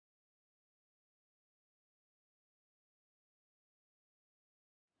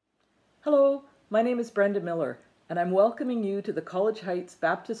Hello, my name is Brenda Miller, and I'm welcoming you to the College Heights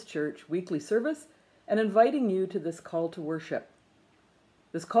Baptist Church weekly service and inviting you to this call to worship.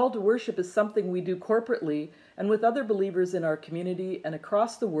 This call to worship is something we do corporately and with other believers in our community and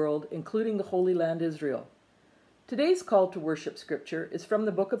across the world, including the Holy Land Israel. Today's call to worship scripture is from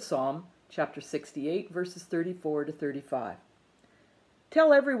the book of Psalm, chapter 68, verses 34 to 35.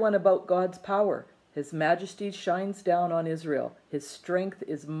 Tell everyone about God's power. His majesty shines down on Israel. His strength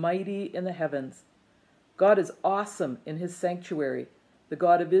is mighty in the heavens. God is awesome in his sanctuary. The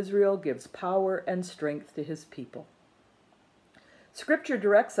God of Israel gives power and strength to his people. Scripture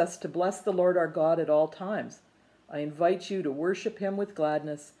directs us to bless the Lord our God at all times. I invite you to worship him with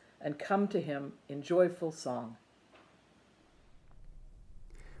gladness and come to him in joyful song.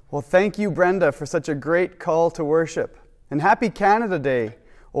 Well, thank you, Brenda, for such a great call to worship. And happy Canada Day,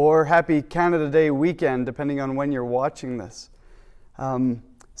 or happy Canada Day weekend, depending on when you're watching this.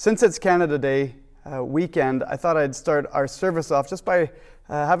 Since it's Canada Day weekend, I thought I'd start our service off just by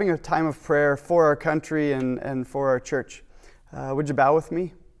having a time of prayer for our country and for our church. Would you bow with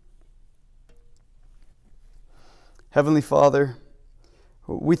me? Heavenly Father,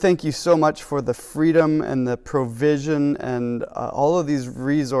 we thank you so much for the freedom and the provision and all of these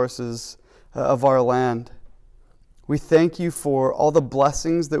resources of our land. We thank you for all the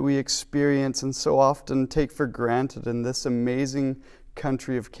blessings that we experience and so often take for granted in this amazing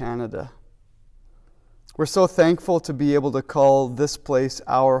country of Canada. We're so thankful to be able to call this place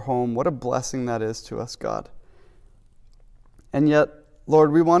our home. What a blessing that is to us, God. And yet,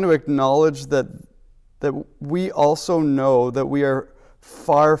 Lord, we want to acknowledge that we also know that we are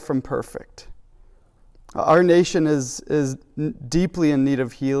far from perfect. Our nation is deeply in need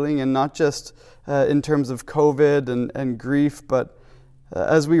of healing, and not just in terms of COVID and grief, but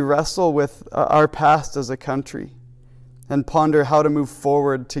as we wrestle with our past as a country and ponder how to move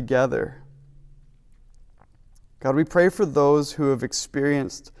forward together. God, we pray for those who have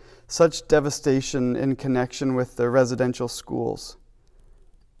experienced such devastation in connection with the residential schools.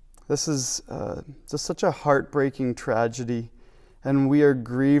 This is just such a heartbreaking tragedy, and we are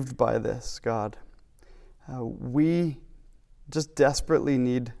grieved by this, God. We just desperately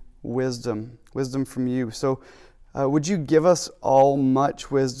need wisdom from you. So would you give us all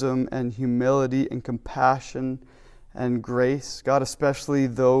much wisdom and humility and compassion and grace, God, especially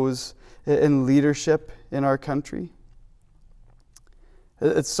those in leadership in our country?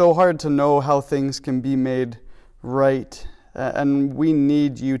 It's so hard to know how things can be made right, and we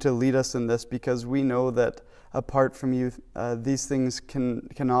need you to lead us in this, because we know that apart from you, these things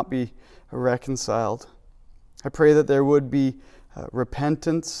cannot be reconciled. I pray that there would be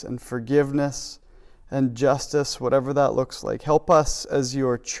repentance and forgiveness and justice, whatever that looks like. Help us as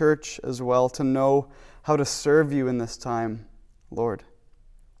your church as well to know how to serve you in this time, Lord.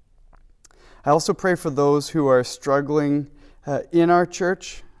 I also pray for those who are struggling in our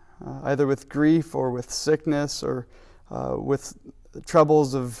church, either with grief or with sickness or with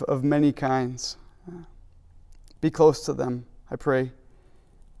troubles of many kinds. Be close to them, I pray.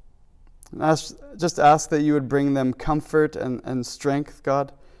 And just ask that you would bring them comfort and strength,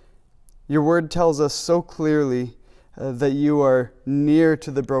 God. Your word tells us so clearly that you are near to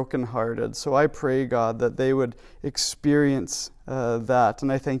the brokenhearted. So I pray, God, that they would experience that,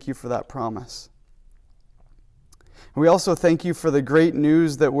 and I thank you for that promise. We also thank you for the great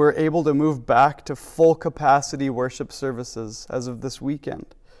news that we're able to move back to full capacity worship services as of this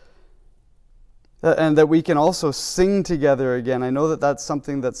weekend. And that we can also sing together again. I know that that's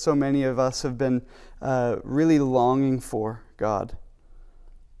something that so many of us have been really longing for, God.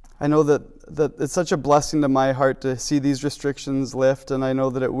 I know that it's such a blessing to my heart to see these restrictions lift, and I know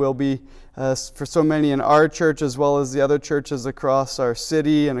that it will be for so many in our church as well as the other churches across our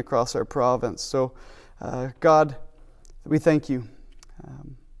city and across our province. So, God, we thank you.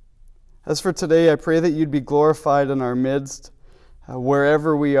 As for today, I pray that you'd be glorified in our midst,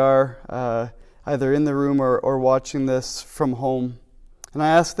 wherever we are, either in the room or watching this from home. And I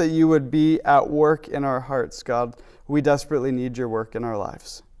ask that you would be at work in our hearts, God. We desperately need your work in our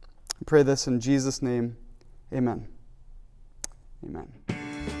lives. I pray this in Jesus' name. Amen. Amen.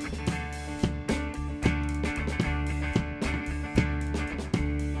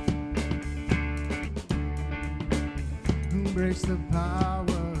 Who breaks the power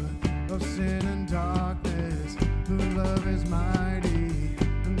of sin and darkness? Whose love is mighty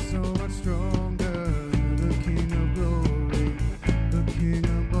and so much stronger? The King of glory, the King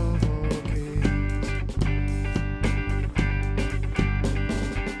above all kings.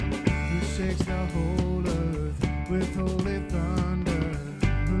 Who shakes the whole earth with holy thunder?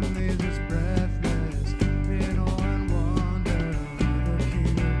 Who leaves us breathless in awe and wonder? The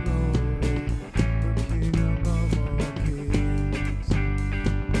King of glory.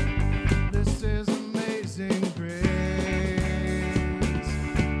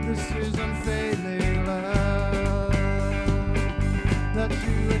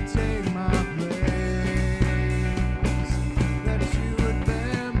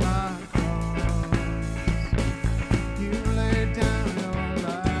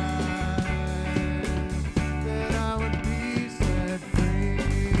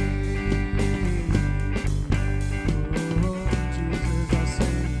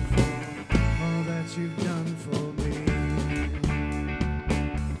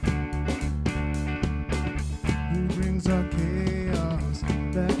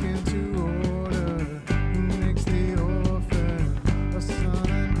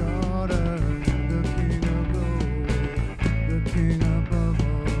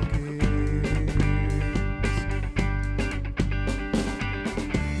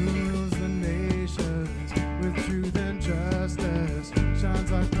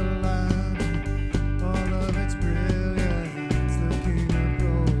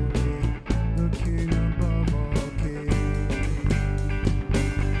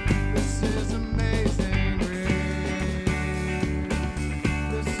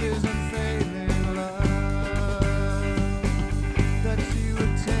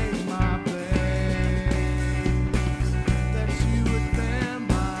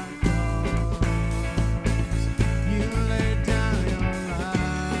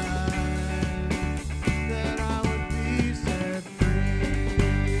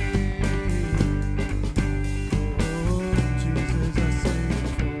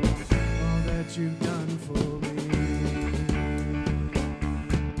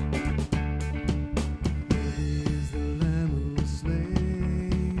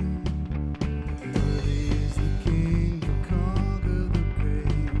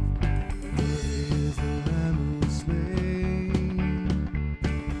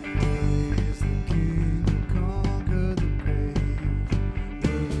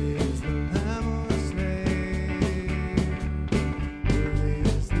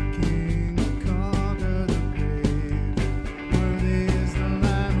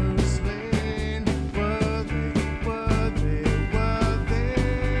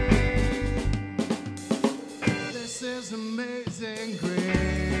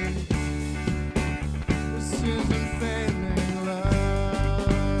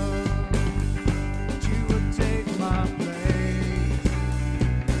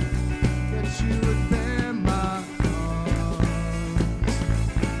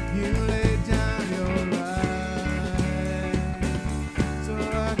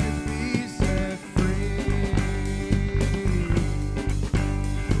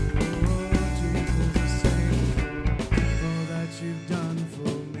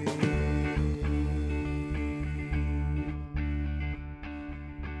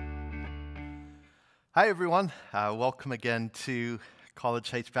 Hi, everyone. Welcome again to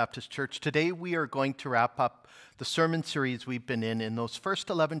College Heights Baptist Church. Today we are going to wrap up the sermon series we've been in those first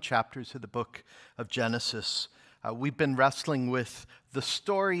 11 chapters of the book of Genesis. We've been wrestling with the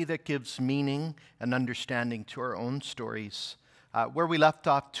story that gives meaning and understanding to our own stories. Where we left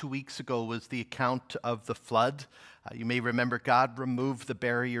off 2 weeks ago was the account of the flood. You may remember God removed the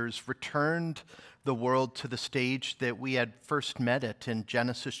barriers, returned the world to the stage that we had first met it in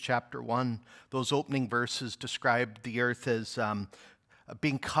Genesis chapter 1. Those opening verses described the earth as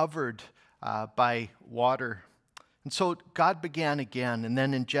being covered by water. And so God began again. And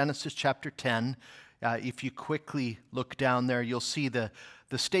then in Genesis chapter 10, if you quickly look down there, you'll see the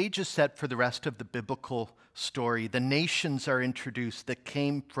stage is set for the rest of the biblical story. The nations are introduced that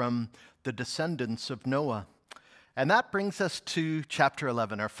came from the descendants of Noah. And that brings us to chapter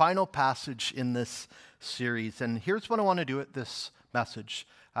 11, our final passage in this series. And here's what I want to do at this message.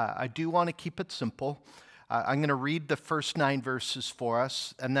 I do want to keep it simple. I'm going to read the first 9 verses for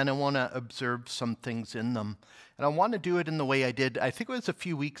us, and then I want to observe some things in them. And I want to do it in the way I did, I think it was a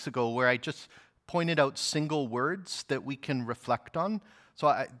few weeks ago, where I just pointed out single words that we can reflect on.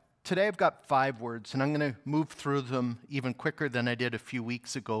 So today I've got 5 words, and I'm going to move through them even quicker than I did a few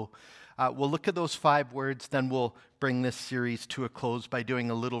weeks ago. We'll look at those 5 words, then we'll bring this series to a close by doing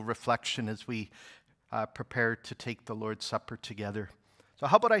a little reflection as we prepare to take the Lord's Supper together. So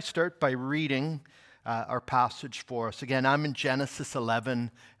how about I start by reading our passage for us. Again, I'm in Genesis 11,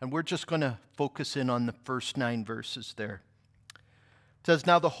 and we're just going to focus in on the first 9 verses there. It says,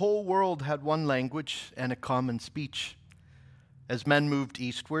 "Now the whole world had one language and a common speech. As men moved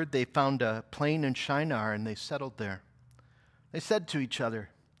eastward, they found a plain in Shinar, and they settled there. They said to each other,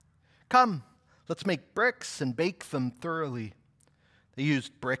 'Come, let's make bricks and bake them thoroughly.' They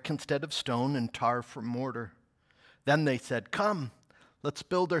used brick instead of stone and tar for mortar. Then they said, 'Come, let's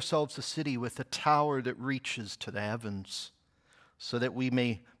build ourselves a city with a tower that reaches to the heavens, so that we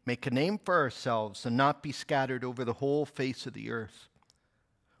may make a name for ourselves and not be scattered over the whole face of the earth.'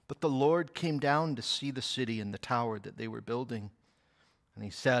 But the Lord came down to see the city and the tower that they were building. And he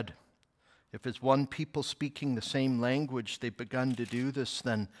said, 'If as one people speaking the same language they've begun to do this,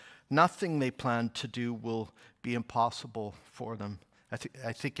 then nothing they plan to do will be impossible for them.'"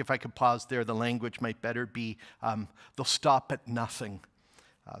 I think if I could pause there, the language might better be, they'll stop at nothing.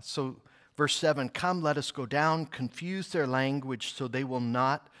 So verse 7, "Come, let us go down, confuse their language so they will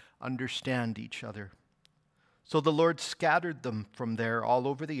not understand each other." So the Lord scattered them from there all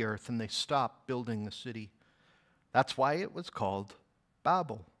over the earth, and they stopped building the city. That's why it was called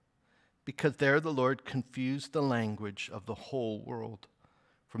Babel, because there the Lord confused the language of the whole world.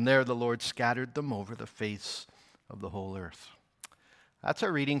 From there the Lord scattered them over the face of the whole earth. That's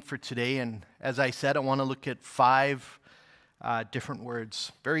our reading for today, and as I said, I want to look at 5 different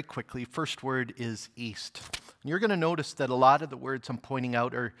words very quickly. First word is east. And you're going to notice that a lot of the words I'm pointing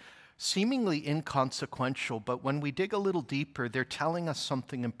out are seemingly inconsequential, but when we dig a little deeper, they're telling us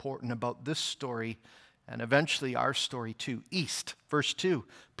something important about this story and eventually our story too. East, verse 2,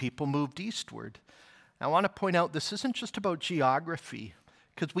 people moved eastward. I want to point out this isn't just about geography,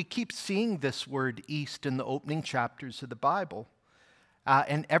 because we keep seeing this word east in the opening chapters of the Bible.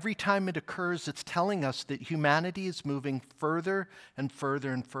 And every time it occurs, it's telling us that humanity is moving further and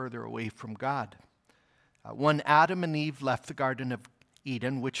further and further away from God. When Adam and Eve left the Garden of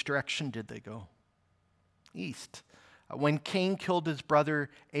Eden, which direction did they go? East. When Cain killed his brother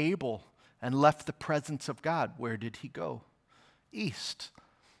Abel and left the presence of God, where did he go? East.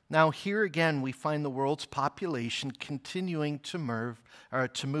 Now here again we find the world's population continuing to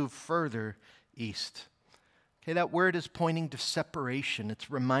move further east. Okay, that word is pointing to separation.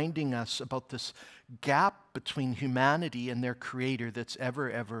 It's reminding us about this gap between humanity and their Creator that's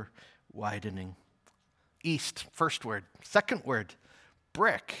ever widening. East, first word. Second word,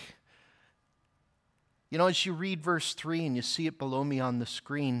 brick. You know, as you read verse 3 and you see it below me on the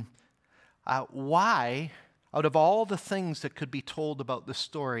screen, why, out of all the things that could be told about the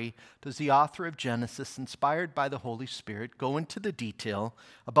story, does the author of Genesis, inspired by the Holy Spirit, go into the detail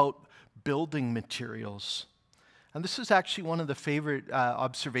about building materials? And this is actually one of the favorite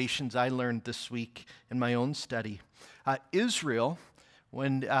observations I learned this week in my own study. Israel,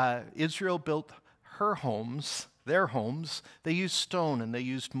 when Israel built their homes, they used stone and they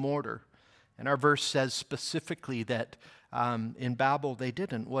used mortar. And our verse says specifically that in Babel they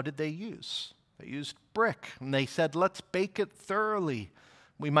didn't. What did they use? They used brick. And they said, "Let's bake it thoroughly."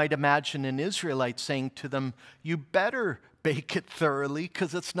 We might imagine an Israelite saying to them, "You better bake it thoroughly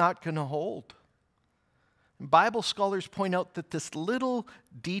because it's not going to hold." Bible scholars point out that this little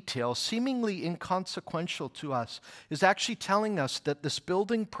detail, seemingly inconsequential to us, is actually telling us that this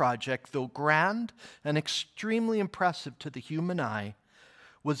building project, though grand and extremely impressive to the human eye,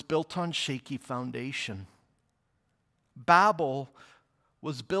 was built on shaky foundation. Babel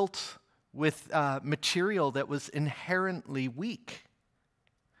was built with material that was inherently weak.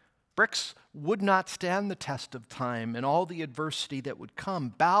 Bricks would not stand the test of time and all the adversity that would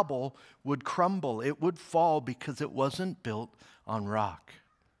come. Babel would crumble. It would fall because it wasn't built on rock.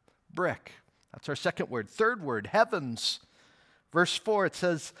 Brick. That's our second word. Third word, heavens. Verse 4, it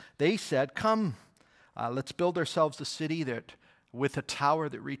says, they said, come, let's build ourselves a city with a tower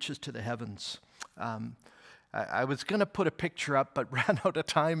that reaches to the heavens. I was going to put a picture up, but ran out of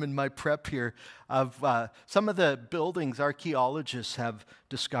time in my prep here of some of the buildings archaeologists have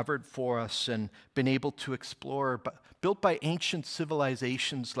discovered for us and been able to explore, but built by ancient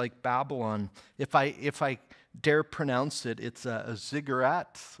civilizations like Babylon. If I dare pronounce it, it's a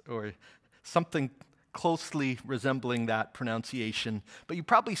ziggurat or something closely resembling that pronunciation. But you've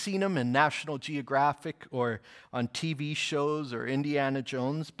probably seen them in National Geographic or on TV shows or Indiana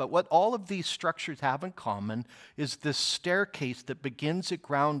Jones. But what all of these structures have in common is this staircase that begins at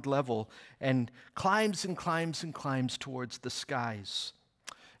ground level and climbs and climbs and climbs towards the skies.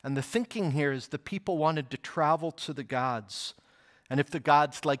 And the thinking here is the people wanted to travel to the gods. And if the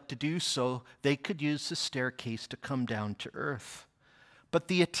gods liked to do so, they could use the staircase to come down to earth. But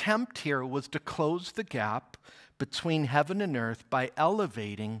the attempt here was to close the gap between heaven and earth by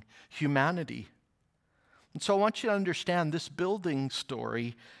elevating humanity. And so I want you to understand this building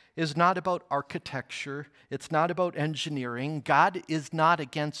story is not about architecture. It's not about engineering. God is not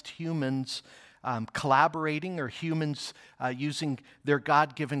against humans collaborating or humans using their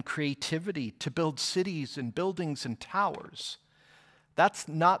God-given creativity to build cities and buildings and towers. That's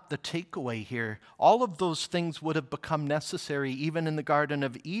not the takeaway here. All of those things would have become necessary even in the Garden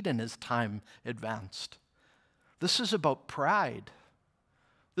of Eden as time advanced. This is about pride.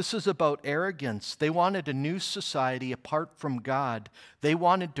 This is about arrogance. They wanted a new society apart from God. They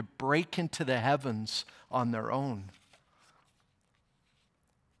wanted to break into the heavens on their own.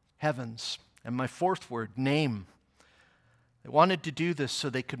 Heavens. And my fourth word, name. They wanted to do this so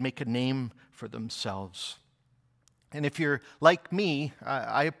they could make a name for themselves. And if you're like me,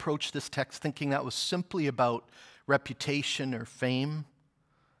 I approached this text thinking that was simply about reputation or fame.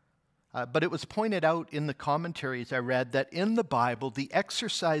 But it was pointed out in the commentaries I read that in the Bible, the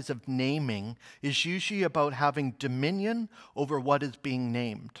exercise of naming is usually about having dominion over what is being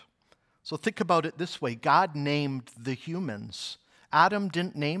named. So think about it this way. God named the humans. Adam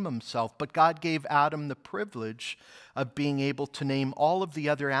didn't name himself, but God gave Adam the privilege of being able to name all of the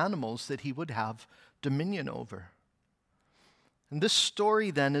other animals that he would have dominion over. And this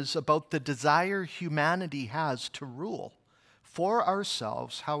story then is about the desire humanity has to rule for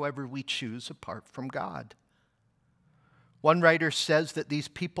ourselves however we choose apart from God. One writer says that these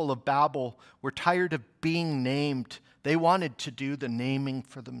people of Babel were tired of being named. They wanted to do the naming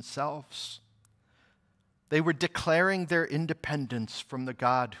for themselves. They were declaring their independence from the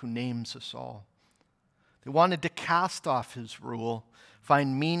God who names us all. They wanted to cast off his rule,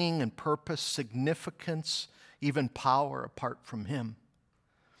 find meaning and purpose, significance, even power apart from him.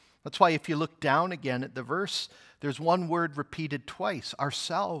 That's why if you look down again at the verse, there's one word repeated twice,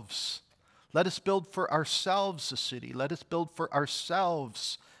 ourselves. Let us build for ourselves a city. Let us build for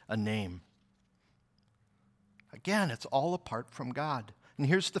ourselves a name. Again, it's all apart from God. And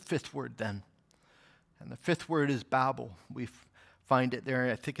here's the fifth word then. And the fifth word is Babel. We find it there,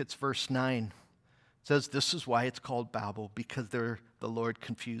 I think it's verse 9. It says, this is why it's called Babel, because the Lord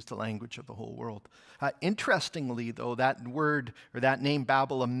confused the language of the whole world. Interestingly, though, that word or that name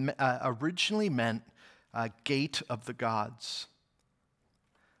Babel originally meant gate of the gods.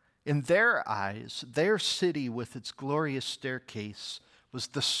 In their eyes, their city with its glorious staircase was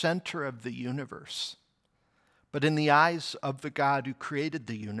the center of the universe. But in the eyes of the God who created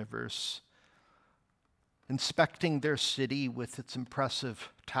the universe, inspecting their city with its impressive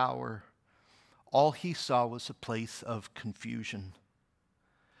tower, all he saw was a place of confusion.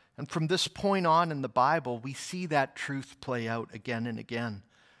 And from this point on in the Bible, we see that truth play out again and again.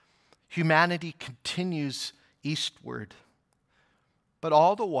 Humanity continues eastward. But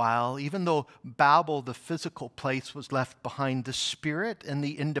all the while, even though Babel, the physical place, was left behind, the spirit and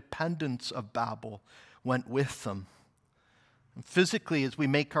the independence of Babel went with them. And physically, as we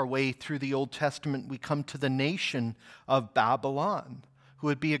make our way through the Old Testament, we come to the nation of Babylon, who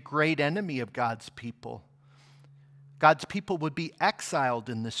would be a great enemy of God's people. God's people would be exiled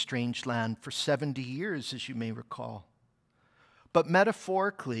in this strange land for 70 years, as you may recall. But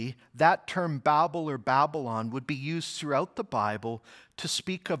metaphorically, that term Babel or Babylon would be used throughout the Bible to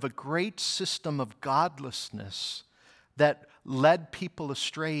speak of a great system of godlessness that led people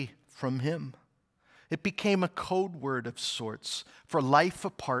astray from Him. It became a code word of sorts for life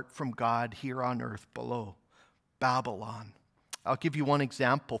apart from God here on earth below. Babylon. I'll give you one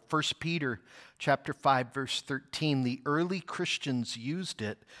example. 1 Peter chapter 5, verse 13. The early Christians used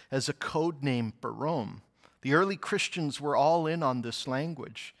it as a code name for Rome. The early Christians were all in on this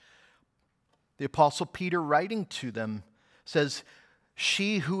language. The Apostle Peter, writing to them, says,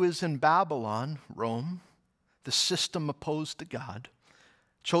 "She who is in Babylon," Rome, the system opposed to God,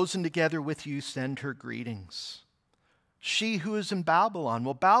 "chosen together with you, send her greetings." She who is in Babylon.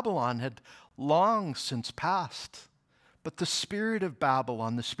 Well, Babylon had long since passed. But the spirit of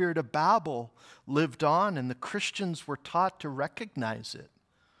Babylon, the spirit of Babel, lived on, and the Christians were taught to recognize it.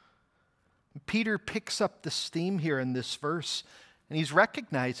 Peter picks up this theme here in this verse, and he's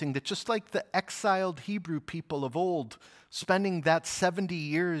recognizing that just like the exiled Hebrew people of old, spending that 70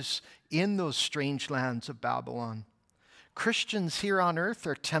 years in those strange lands of Babylon, Christians here on earth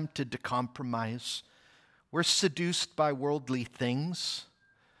are tempted to compromise. We're seduced by worldly things.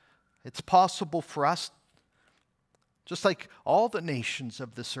 It's possible for us, just like all the nations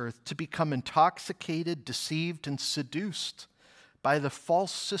of this earth, to become intoxicated, deceived, and seduced by the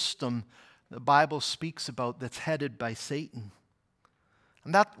false system the Bible speaks about that's headed by Satan.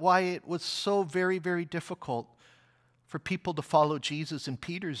 And that's why it was so very, very difficult for people to follow Jesus in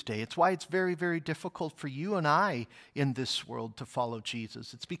Peter's day. It's why it's very, very difficult for you and I in this world to follow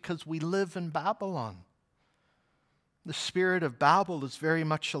Jesus. It's because we live in Babylon. The spirit of Babel is very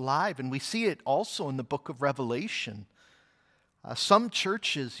much alive, and we see it also in the book of Revelation. Some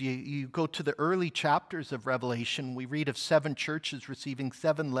churches, you go to the early chapters of Revelation, we read of 7 churches receiving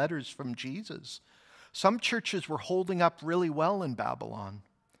 7 letters from Jesus. Some churches were holding up really well in Babylon.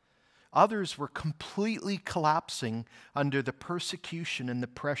 Others were completely collapsing under the persecution and the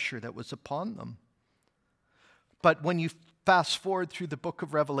pressure that was upon them. But when you fast forward through the book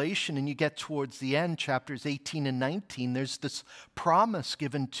of Revelation and you get towards the end, chapters 18 and 19, there's this promise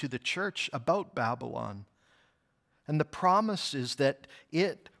given to the church about Babylon. And the promise is that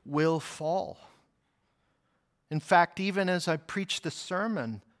it will fall. In fact, even as I preach the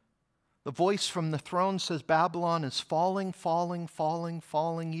sermon, the voice from the throne says Babylon is falling, falling, falling,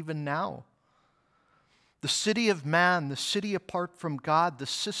 falling even now. The city of man, the city apart from God, the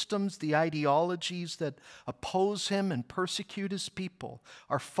systems, the ideologies that oppose Him and persecute His people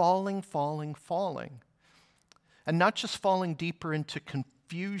are falling, falling, falling. And not just falling deeper into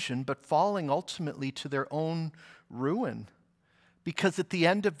confusion, but falling ultimately to their own ruin. Because at the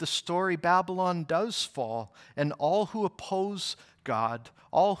end of the story, Babylon does fall, and all who oppose God,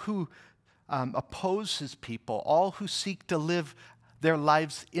 all who oppose His people, all who seek to live their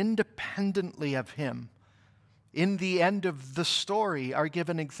lives independently of Him, in the end of the story are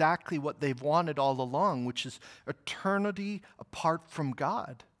given exactly what they've wanted all along, which is eternity apart from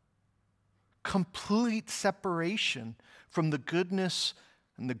God. Complete separation from the goodness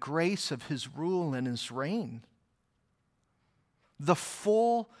and the grace of His rule and His reign. The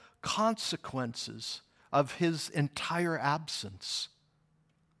full consequences of His entire absence.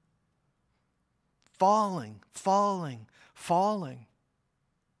 Falling, falling, falling.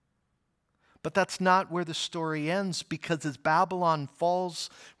 But that's not where the story ends, because as Babylon falls,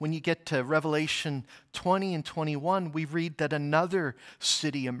 when you get to Revelation 20 and 21, we read that another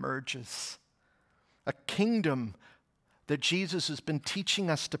city emerges. A kingdom that Jesus has been teaching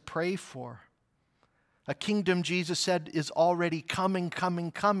us to pray for. A kingdom Jesus said is already coming,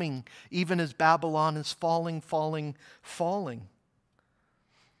 coming, coming, even as Babylon is falling, falling, falling.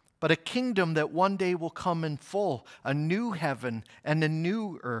 But a kingdom that one day will come in full, a new heaven and a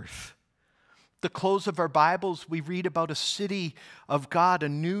new earth. The close of our Bibles, we read about a city of God, a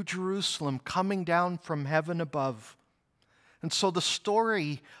new Jerusalem coming down from heaven above. And so the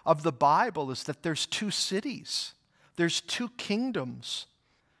story of the Bible is that there's 2 cities. There's 2 kingdoms.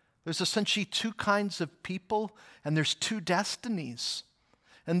 There's essentially 2 kinds of people, and there's 2 destinies.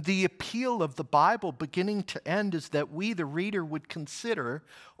 And the appeal of the Bible, beginning to end, is that we, the reader, would consider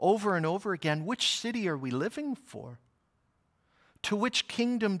over and over again, which city are we living for? To which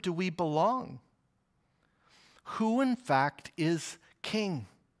kingdom do we belong? Who, in fact, is king?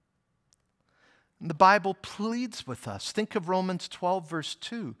 And the Bible pleads with us. Think of Romans 12, verse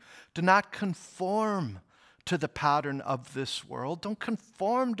 2. Do not conform to the pattern of this world. Don't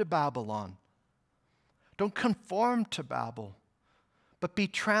conform to Babylon. Don't conform to Babel. But be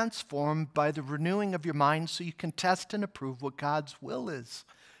transformed by the renewing of your mind so you can test and approve what God's will is.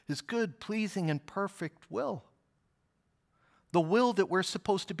 His good, pleasing, and perfect will. The will that we're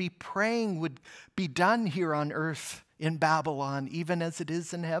supposed to be praying would be done here on earth in Babylon, even as it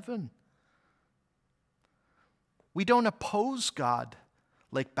is in heaven. We don't oppose God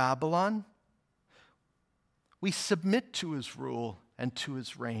like Babylon. We submit to his rule and to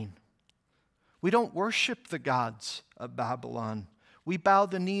his reign. We don't worship the gods of Babylon. We bow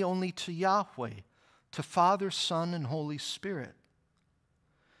the knee only to Yahweh, to Father, Son, and Holy Spirit.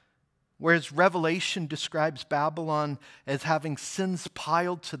 Whereas Revelation describes Babylon as having sins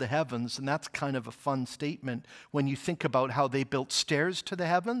piled to the heavens, and that's kind of a fun statement when you think about how they built stairs to the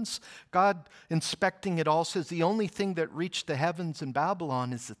heavens. God, inspecting it all, says the only thing that reached the heavens in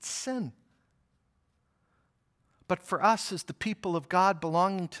Babylon is its sin. But for us as the people of God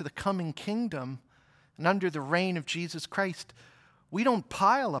belonging to the coming kingdom and under the reign of Jesus Christ, we don't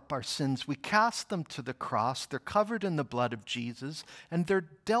pile up our sins. We cast them to the cross. They're covered in the blood of Jesus, and they're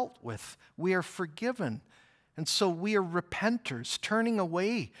dealt with. We are forgiven. And so we are repenters, turning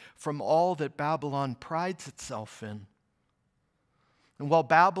away from all that Babylon prides itself in. And while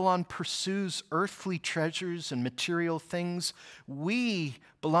Babylon pursues earthly treasures and material things, we,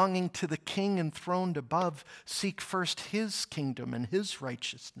 belonging to the King enthroned above, seek first his kingdom and his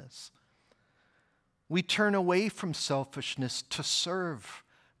righteousness. We turn away from selfishness to serve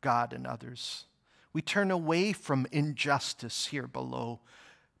God and others. We turn away from injustice here below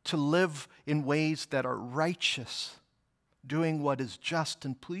to live in ways that are righteous, doing what is just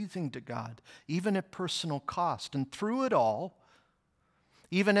and pleasing to God, even at personal cost. And through it all,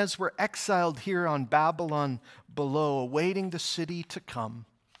 even as we're exiled here on Babylon below, awaiting the city to come,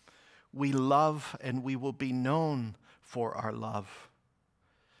 we love and we will be known for our love,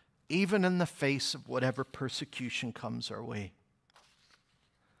 even in the face of whatever persecution comes our way.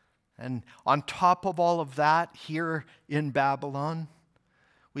 And on top of all of that, here in Babylon,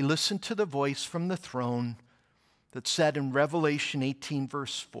 we listen to the voice from the throne that said in Revelation 18,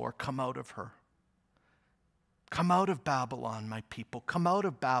 verse 4, "Come out of her. Come out of Babylon, my people. Come out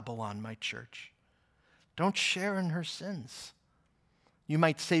of Babylon, my church. Don't share in her sins." You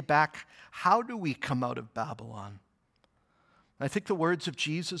might say back, how do we come out of Babylon? I think the words of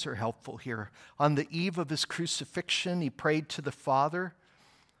Jesus are helpful here. On the eve of his crucifixion, he prayed to the Father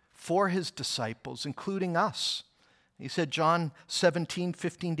for his disciples, including us. He said, John 17,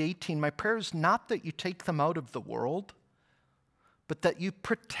 15 to 18, "My prayer is not that you take them out of the world, but that you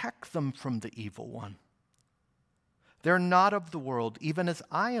protect them from the evil one. They're not of the world, even as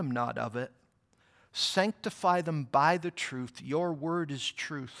I am not of it. Sanctify them by the truth. Your word is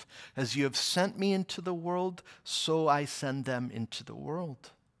truth. As you have sent me into the world, so I send them into the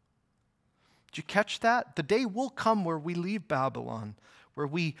world." Did you catch that? The day will come where we leave Babylon, where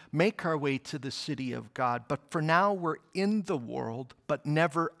we make our way to the city of God. But for now, we're in the world, but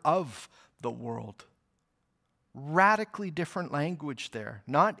never of the world. Radically different language there.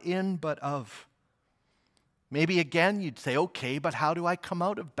 Not in, but of. Maybe again you'd say, okay, but how do I come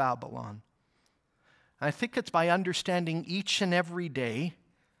out of Babylon? I think it's by understanding each and every day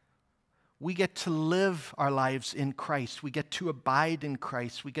we get to live our lives in Christ. We get to abide in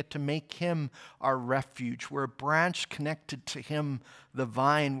Christ. We get to make him our refuge. We're a branch connected to him, the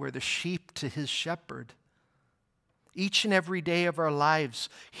vine. We're the sheep to his shepherd. Each and every day of our lives,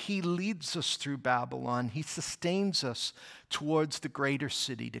 he leads us through Babylon. He sustains us towards the greater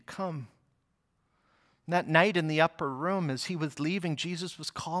city to come. That night in the upper room, as he was leaving, Jesus was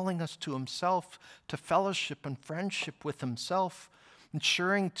calling us to himself, to fellowship and friendship with himself,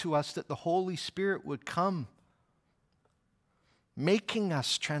 ensuring to us that the Holy Spirit would come, making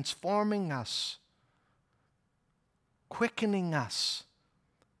us, transforming us, quickening us,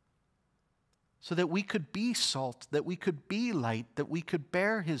 so that we could be salt, that we could be light, that we could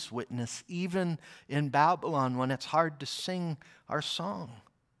bear his witness, even in Babylon when it's hard to sing our song.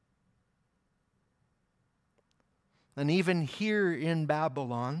 And even here in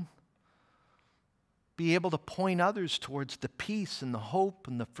Babylon, be able to point others towards the peace and the hope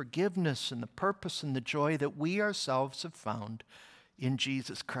and the forgiveness and the purpose and the joy that we ourselves have found in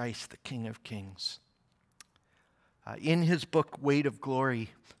Jesus Christ, the King of Kings. In his book, Weight of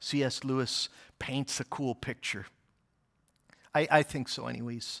Glory, C.S. Lewis paints a cool picture. I think so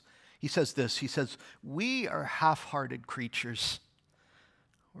anyways. He says this, he says, "We are half-hearted creatures.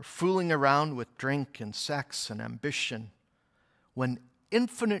 We're fooling around with drink and sex and ambition when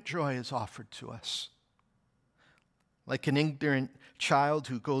infinite joy is offered to us. Like an ignorant child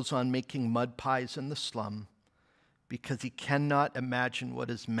who goes on making mud pies in the slum because he cannot imagine what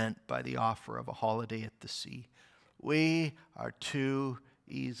is meant by the offer of a holiday at the sea. We are too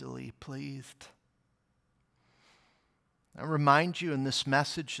easily pleased." I remind you in this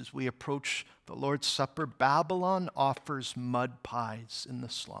message as we approach the Lord's Supper, Babylon offers mud pies in the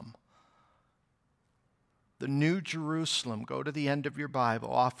slum. The New Jerusalem, go to the end of your Bible,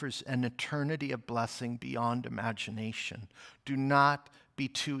 offers an eternity of blessing beyond imagination. Do not be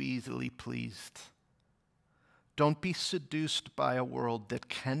too easily pleased. Don't be seduced by a world that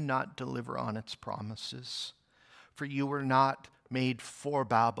cannot deliver on its promises. For you were not made for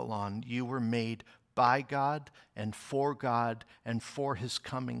Babylon. You were made by God and for His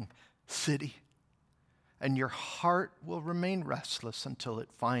coming city. And your heart will remain restless until it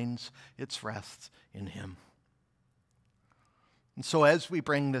finds its rest in Him. And so as we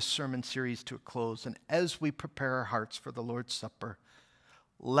bring this sermon series to a close and as we prepare our hearts for the Lord's Supper,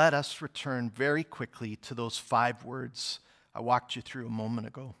 let us return very quickly to those 5 words I walked you through a moment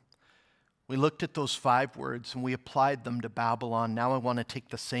ago. We looked at those 5 words and we applied them to Babylon. Now I want to take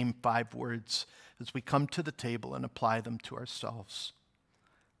the same 5 words as we come to the table and apply them to ourselves.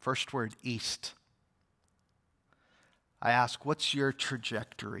 First word, east. I ask, what's your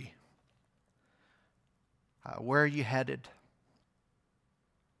trajectory? Where are you headed?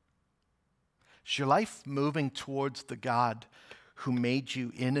 Is your life moving towards the God who made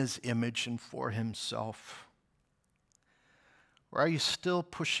you in His image and for Himself? Or are you still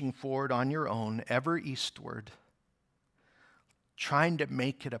pushing forward on your own, ever eastward, trying to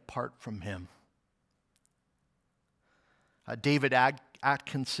make it apart from Him? David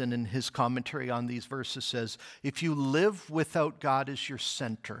Atkinson, in his commentary on these verses, says, if you live without God as your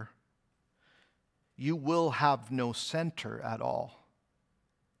center, you will have no center at all.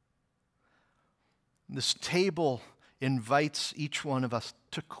 This table invites each one of us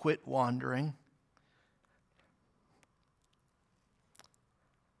to quit wandering.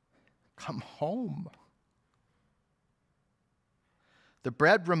 Come home. The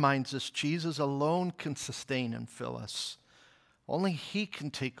bread reminds us Jesus alone can sustain and fill us. Only He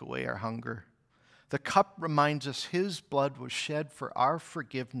can take away our hunger. The cup reminds us His blood was shed for our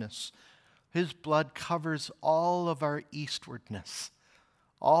forgiveness. His blood covers all of our eastwardness,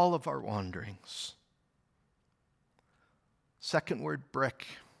 all of our wanderings. Second word, brick.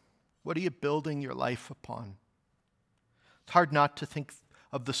 What are you building your life upon? It's hard not to think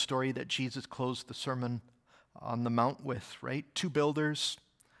of the story that Jesus closed the Sermon on the Mount with, right? 2 builders,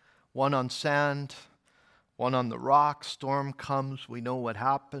 one on sand, one on the rock. Storm comes, we know what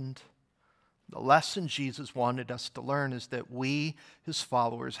happened. The lesson Jesus wanted us to learn is that we, His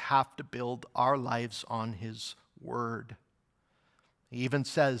followers, have to build our lives on His word. He even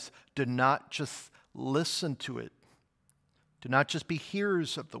says, do not just listen to it. Do not just be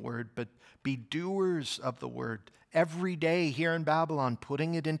hearers of the word, but be doers of the word. Every day here in Babylon,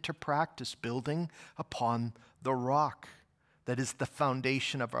 putting it into practice, building upon the rock that is the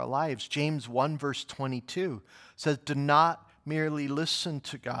foundation of our lives. James 1 verse 22 says, do not merely listen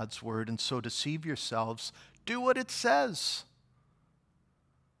to God's word and so deceive yourselves. Do what it says.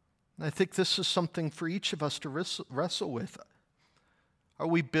 And I think this is something for each of us to wrestle with. Are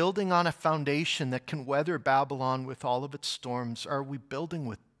we building on a foundation that can weather Babylon with all of its storms? Are we building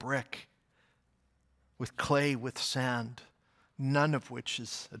with brick, with clay, with sand, none of which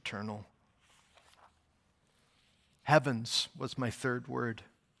is eternal? Heavens was my third word.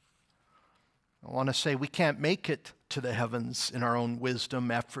 I want to say we can't make it to the heavens in our own wisdom,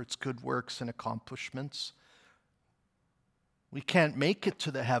 efforts, good works, and accomplishments. We can't make it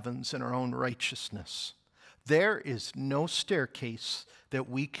to the heavens in our own righteousness. There is no staircase that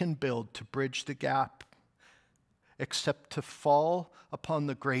we can build to bridge the gap except to fall upon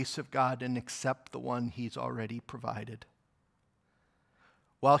the grace of God and accept the one He's already provided.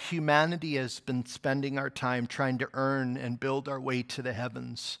 While humanity has been spending our time trying to earn and build our way to the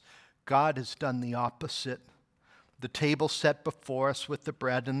heavens, God has done the opposite. The table set before us with the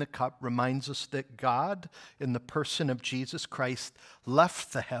bread and the cup reminds us that God, in the person of Jesus Christ,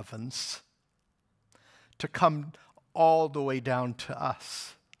 left the heavens to come all the way down to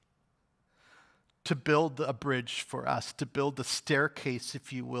us, to build a bridge for us, to build a staircase,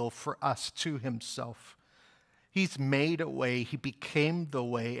 if you will, for us to Himself. He's made a way, He became the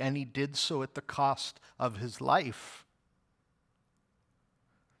way, and He did so at the cost of His life.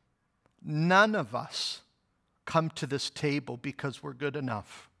 None of us come to this table because we're good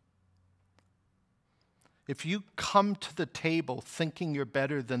enough. If you come to the table thinking you're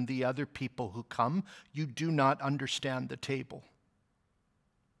better than the other people who come, you do not understand the table.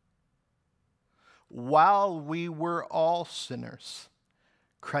 While we were all sinners,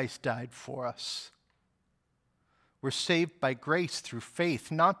 Christ died for us. We're saved by grace through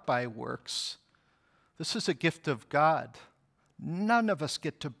faith, not by works. This is a gift of God. None of us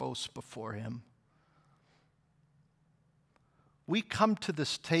get to boast before Him. We come to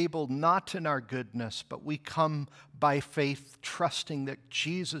this table not in our goodness, but we come by faith, trusting that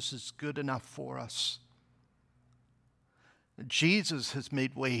Jesus is good enough for us. Jesus has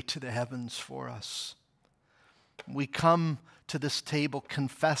made way to the heavens for us. We come to this table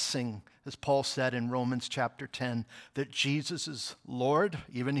confessing, as Paul said in Romans chapter 10, that Jesus is Lord,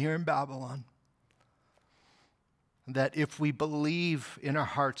 even here in Babylon. That if we believe in our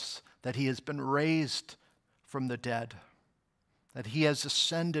hearts that he has been raised from the dead, that he has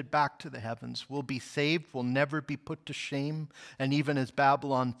ascended back to the heavens, we'll be saved, we'll never be put to shame, and even as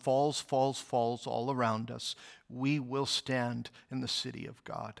Babylon falls all around us, we will stand in the city of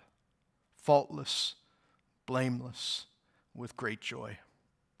God, faultless, blameless, with great joy.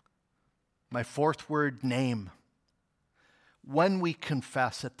 My fourth word, name. When we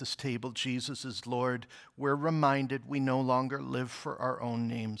confess at this table Jesus is Lord, we're reminded we no longer live for our own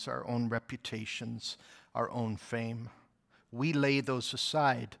names, our own reputations, our own fame. We lay those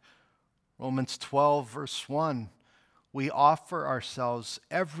aside. Romans 12, verse 1, we offer ourselves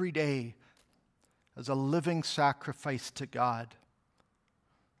every day as a living sacrifice to God.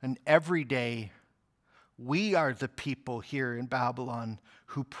 And every day, we are the people here in Babylon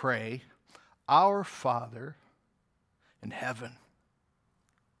who pray, Our Father in heaven,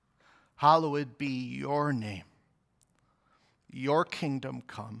 hallowed be your name. Your kingdom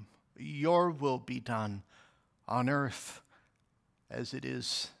come, your will be done on earth as it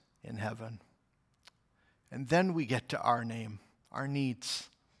is in heaven. And then we get to our name, our needs.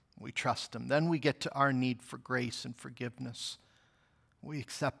 We trust him. Then we get to our need for grace and forgiveness. We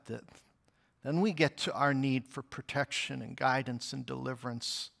accept it. Then we get to our need for protection and guidance and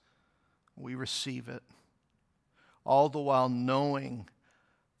deliverance. We receive it. All the while knowing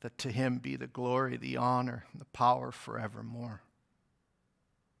that to him be the glory, the honor, and the power forevermore.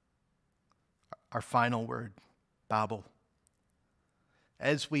 Our final word, Babel.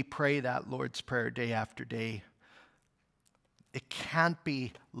 As we pray that Lord's Prayer day after day, it can't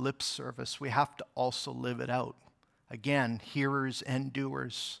be lip service. We have to also live it out. Again, hearers and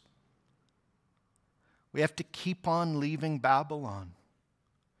doers. We have to keep on leaving Babylon,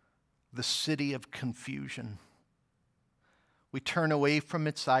 the city of confusion. We turn away from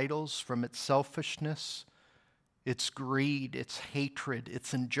its idols, from its selfishness, its greed, its hatred,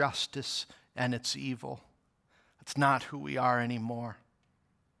 its injustice, and its evil. It's not who we are anymore.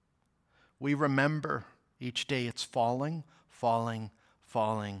 We remember each day it's falling, falling,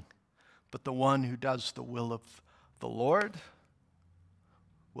 falling. But the one who does the will of the Lord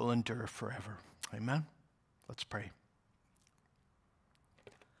will endure forever. Amen? Let's pray.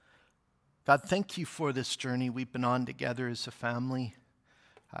 God, thank you for this journey we've been on together as a family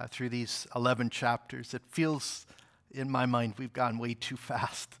through these 11 chapters. It feels, in my mind, we've gone way too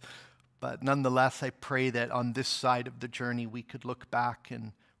fast. But nonetheless, I pray that on this side of the journey we could look back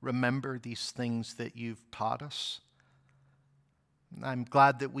and remember these things that you've taught us. I'm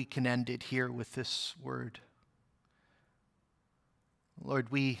glad that we can end it here with this word.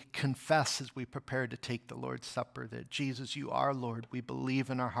 Lord, we confess as we prepare to take the Lord's Supper that Jesus, you are Lord. We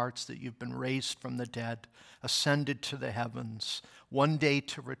believe in our hearts that you've been raised from the dead, ascended to the heavens, one day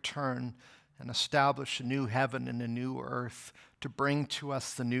to return and establish a new heaven and a new earth, to bring to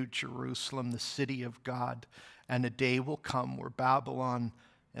us the new Jerusalem, the city of God. And a day will come where Babylon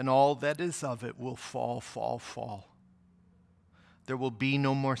and all that is of it will fall, fall, fall. There will be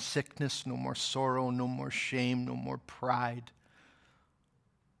no more sickness, no more sorrow, no more shame, no more pride,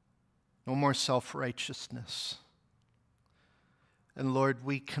 no more self-righteousness. And Lord,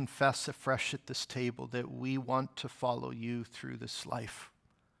 we confess afresh at this table that we want to follow you through this life,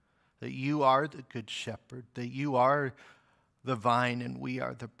 that you are the good shepherd, that you are the vine and we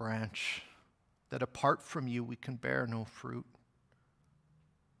are the branch, that apart from you we can bear no fruit.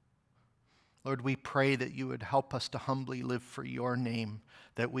 Lord, we pray that you would help us to humbly live for your name,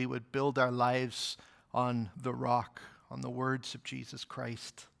 that we would build our lives on the rock, on the words of Jesus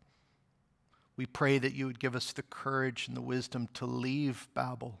Christ. We pray that you would give us the courage and the wisdom to leave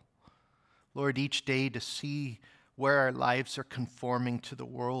Babel. Lord, each day to see where our lives are conforming to the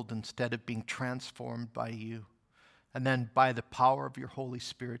world instead of being transformed by you. And then by the power of your Holy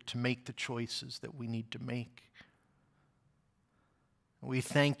Spirit to make the choices that we need to make. We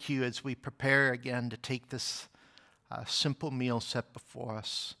thank you as we prepare again to take this simple meal set before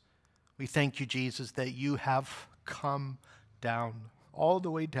us. We thank you, Jesus, that you have come down, all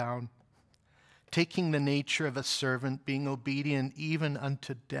the way down, taking the nature of a servant, being obedient even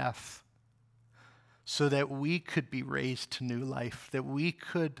unto death, so that we could be raised to new life, that we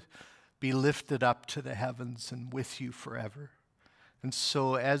could be lifted up to the heavens and with you forever. And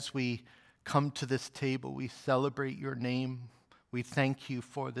so as we come to this table, we celebrate your name. We thank you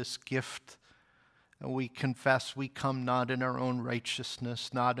for this gift. And we confess we come not in our own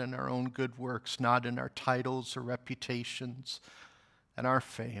righteousness, not in our own good works, not in our titles or reputations and our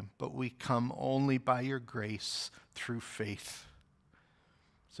fame, but we come only by your grace through faith.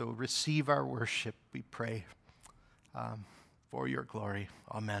 So receive our worship, we pray, for your glory.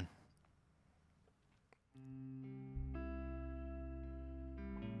 Amen.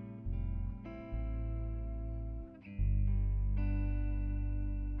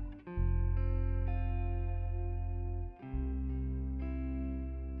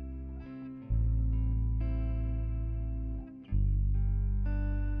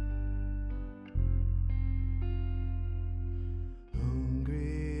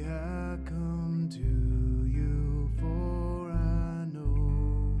 Hungry, I come to you, for I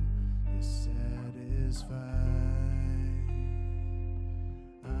know you're satisfied.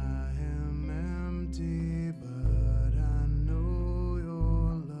 I am empty, but I know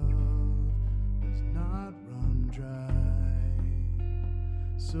your love does not run dry.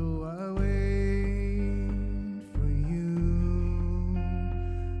 So I wait for you.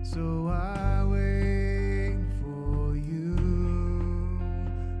 So I wait for you.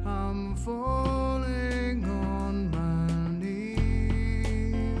 I'm falling on my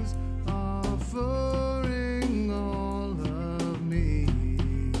knees, offering all of me.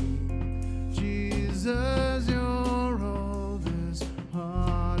 Jesus, you're all this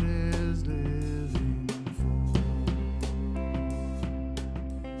heart is living for.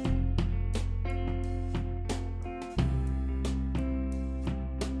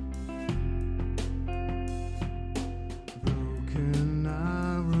 Broken,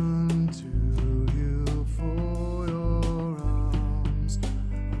 I run to you, for your arms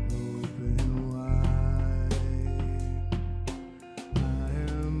are open wide. I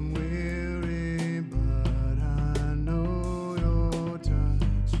am weary, but I know your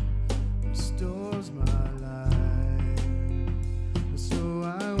touch restores my life. So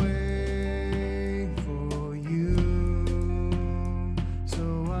I wait for you.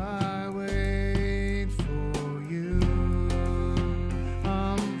 So I wait for you.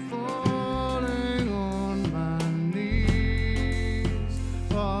 I'm falling on my knees,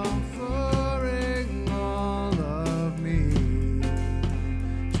 offering all of me.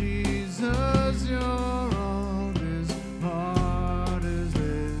 Jesus, you're all this heart is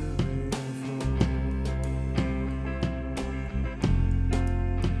living for.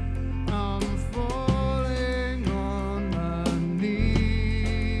 I'm falling on my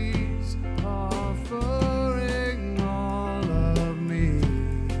knees, offering all of me.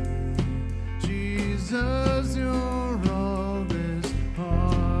 Jesus, you're all this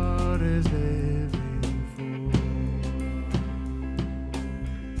heart is living for.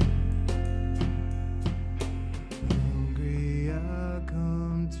 Hungry, I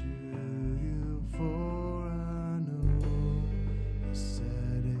come to you, for I know you're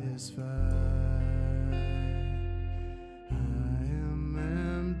satisfied. I am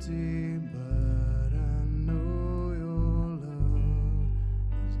empty, but I know your love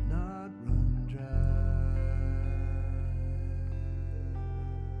does not run dry.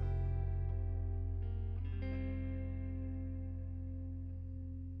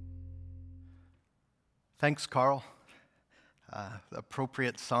 Thanks, Carl. The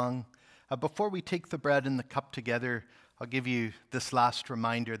appropriate song. Before we take the bread and the cup together, I'll give you this last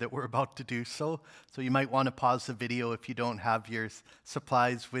reminder that we're about to do so. So you might want to pause the video if you don't have your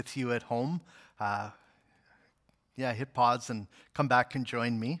supplies with you at home. Hit pause and come back and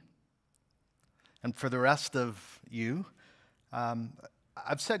join me. And for the rest of you,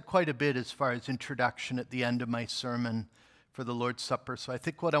 I've said quite a bit as far as introduction at the end of my sermon for the Lord's Supper. So I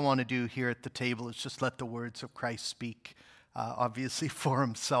think what I want to do here at the table is just let the words of Christ speak, obviously for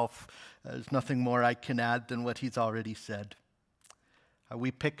himself. There's nothing more I can add than what he's already said.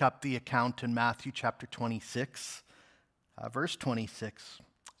 We pick up the account in Matthew chapter 26, verse 26. It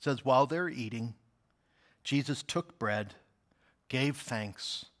says, while they're eating, Jesus took bread, gave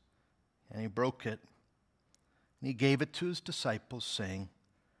thanks, and he broke it. And he gave it to his disciples, saying,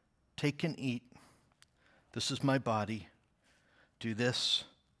 take and eat. This is my body. Do this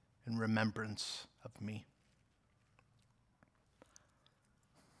in remembrance of me.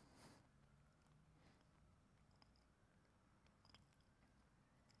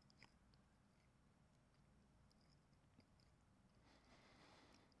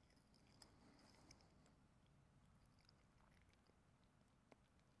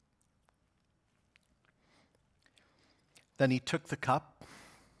 Then he took the cup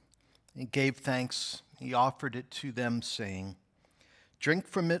and gave thanks. He offered it to them, saying, drink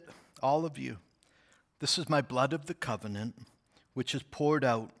from it, all of you. This is my blood of the covenant, which is poured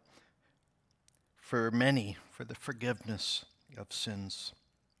out for many for the forgiveness of sins.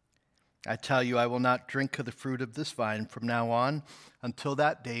 I tell you, I will not drink of the fruit of this vine from now on until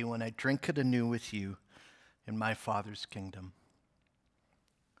that day when I drink it anew with you in my Father's kingdom."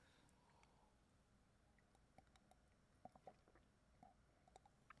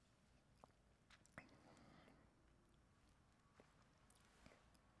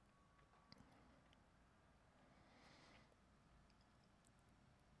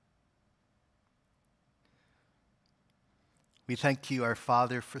 We thank you, our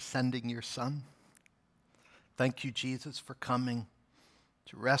Father, for sending your Son. Thank you, Jesus, for coming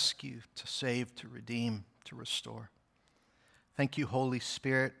to rescue, to save, to redeem, to restore. Thank you, Holy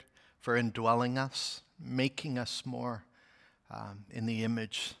Spirit, for indwelling us, making us more in the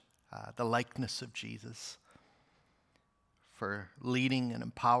image, the likeness of Jesus, for leading and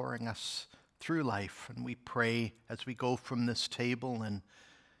empowering us through life. And we pray as we go from this table and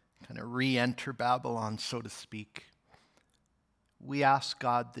kind of re-enter Babylon, so to speak, we ask,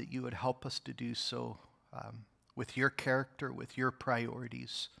 God, that you would help us to do so with your character, with your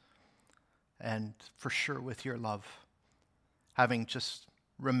priorities, and for sure with your love. Having just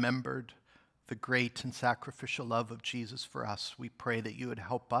remembered the great and sacrificial love of Jesus for us, we pray that you would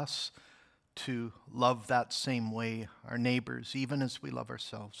help us to love that same way our neighbors, even as we love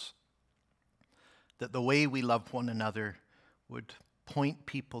ourselves. That the way we love one another would point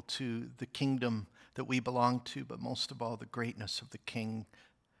people to the kingdom that we belong to, but most of all, the greatness of the King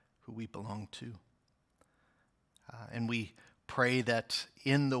who we belong to. And we pray that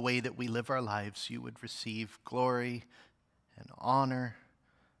in the way that we live our lives, you would receive glory and honor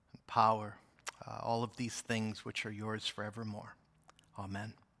and power, all of these things which are yours forevermore.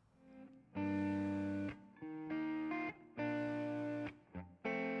 Amen.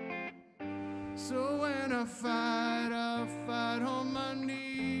 So when I fight, I'll fight on my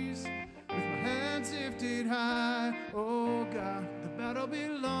knees, with my hands lifted high. Oh God, the battle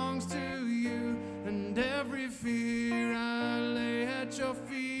belongs to you, and every fear I lay at your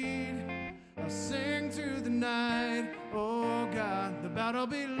feet. I'll sing through the night. Oh God, the battle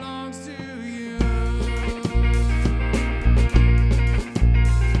belongs to you.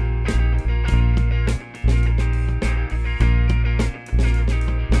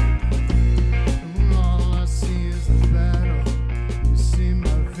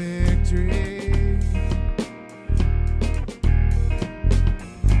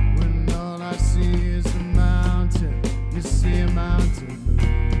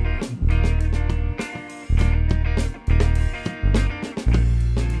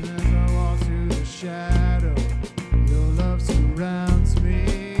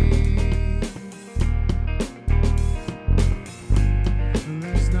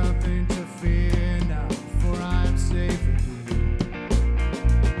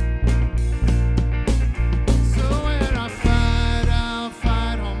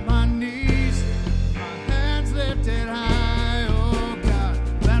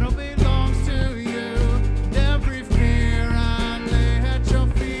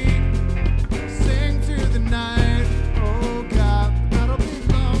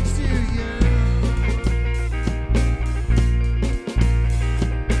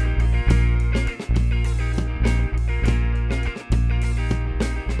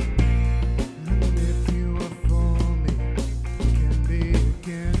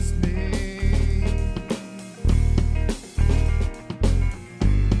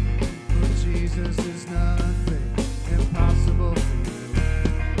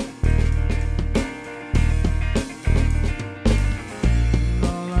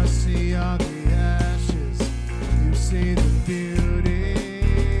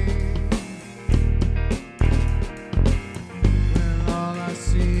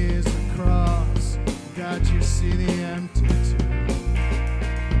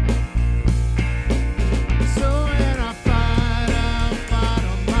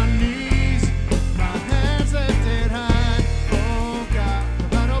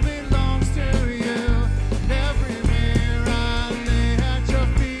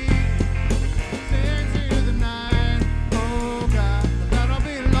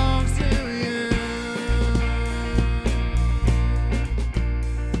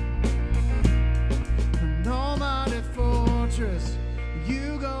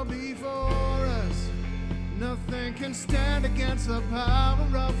 Can stand against the power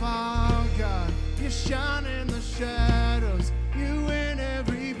of our God. You shine in the shadows, you win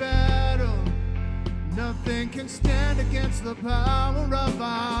every battle. Nothing can stand against the power of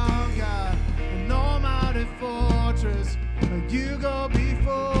our God. An almighty fortress, you go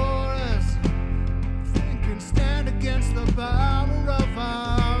before us. Nothing can stand against the power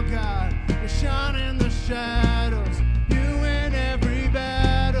shadows, you win every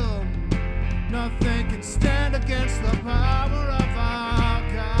battle. Nothing can stand against the power of our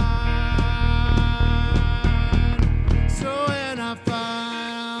God. So when I fight,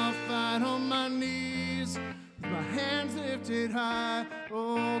 I'll fight on my knees, with my hands lifted high.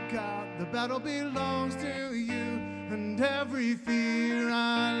 Oh God, the battle belongs to you, and every fear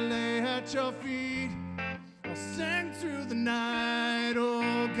I lay at your feet. I'll sing through the night.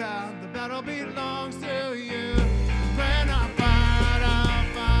 Oh God, the battle belongs to you. When I fight, I'll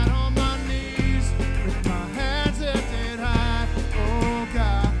fight on my knees, with my hands lifted high. Oh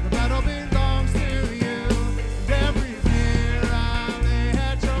God, the battle belongs to you, and every fear I lay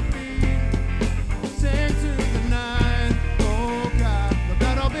at your feet. I'll sing through the night. Oh God, the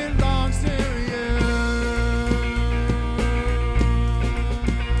battle belongs to you.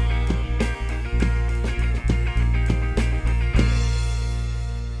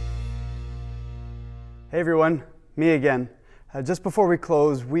 Hey everyone, me again. Just before we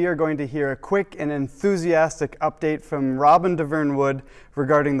close, we are going to hear a quick and enthusiastic update from Robin DeVerne Wood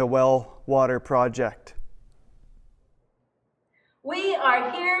regarding the Well Water Project. We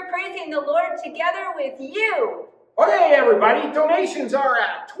are here praising the Lord together with you. Okay, everybody, donations are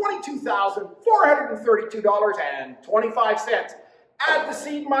at $22,432.25. Add the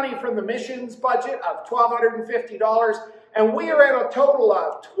seed money from the missions budget of $1,250, and we are at a total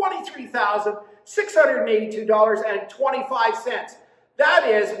of $23,682.25. That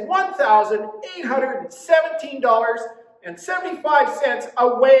is $1,817.75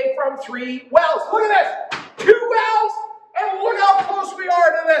 away from 3 wells. Look at this, 2 wells, and look how close we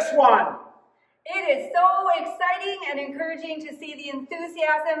are to this one. It is so exciting and encouraging to see the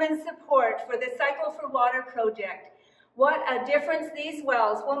enthusiasm and support for the Cycle for Water project. What a difference these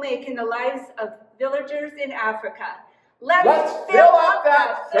wells will make in the lives of villagers in Africa. Let's fill up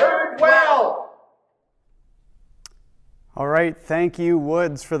that 3rd well. All right, thank you,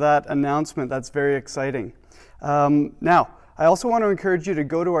 Woods, for that announcement. That's very exciting. Now, I also want to encourage you to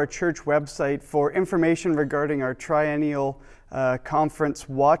go to our church website for information regarding our triennial conference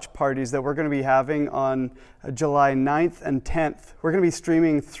watch parties that we're going to be having on July 9th and 10th. We're going to be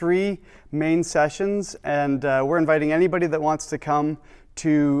streaming 3 main sessions, and we're inviting anybody that wants to come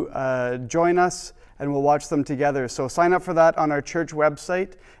to join us, and we'll watch them together. So sign up for that on our church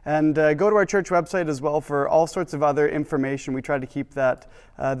website, and go to our church website as well for all sorts of other information. We try to keep that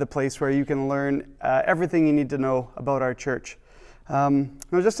the place where you can learn everything you need to know about our church. Now,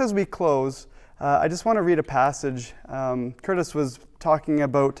 just as we close, I just want to read a passage. Curtis was talking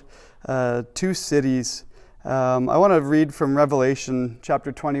about 2 cities. I want to read from Revelation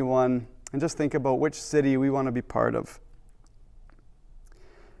chapter 21 and just think about which city we want to be part of.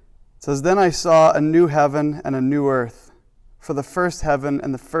 It says, "Then I saw a new heaven and a new earth, for the first heaven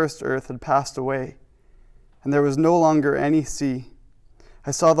and the first earth had passed away, and there was no longer any sea.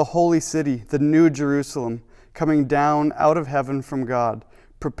 I saw the holy city, the new Jerusalem, coming down out of heaven from God,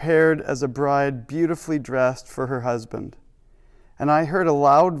 prepared as a bride beautifully dressed for her husband. And I heard a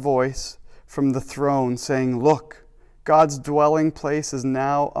loud voice from the throne saying, 'Look, God's dwelling place is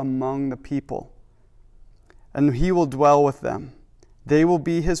now among the people, and he will dwell with them. They will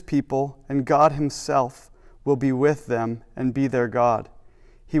be his people, and God himself will be with them and be their God.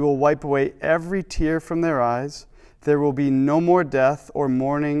 He will wipe away every tear from their eyes. There will be no more death or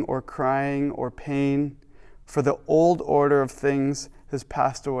mourning or crying or pain, for the old order of things has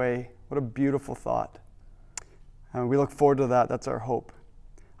passed away.'" What a beautiful thought. We look forward to that. That's our hope.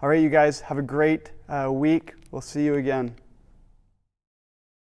 All right, you guys, have a great week. We'll see you again.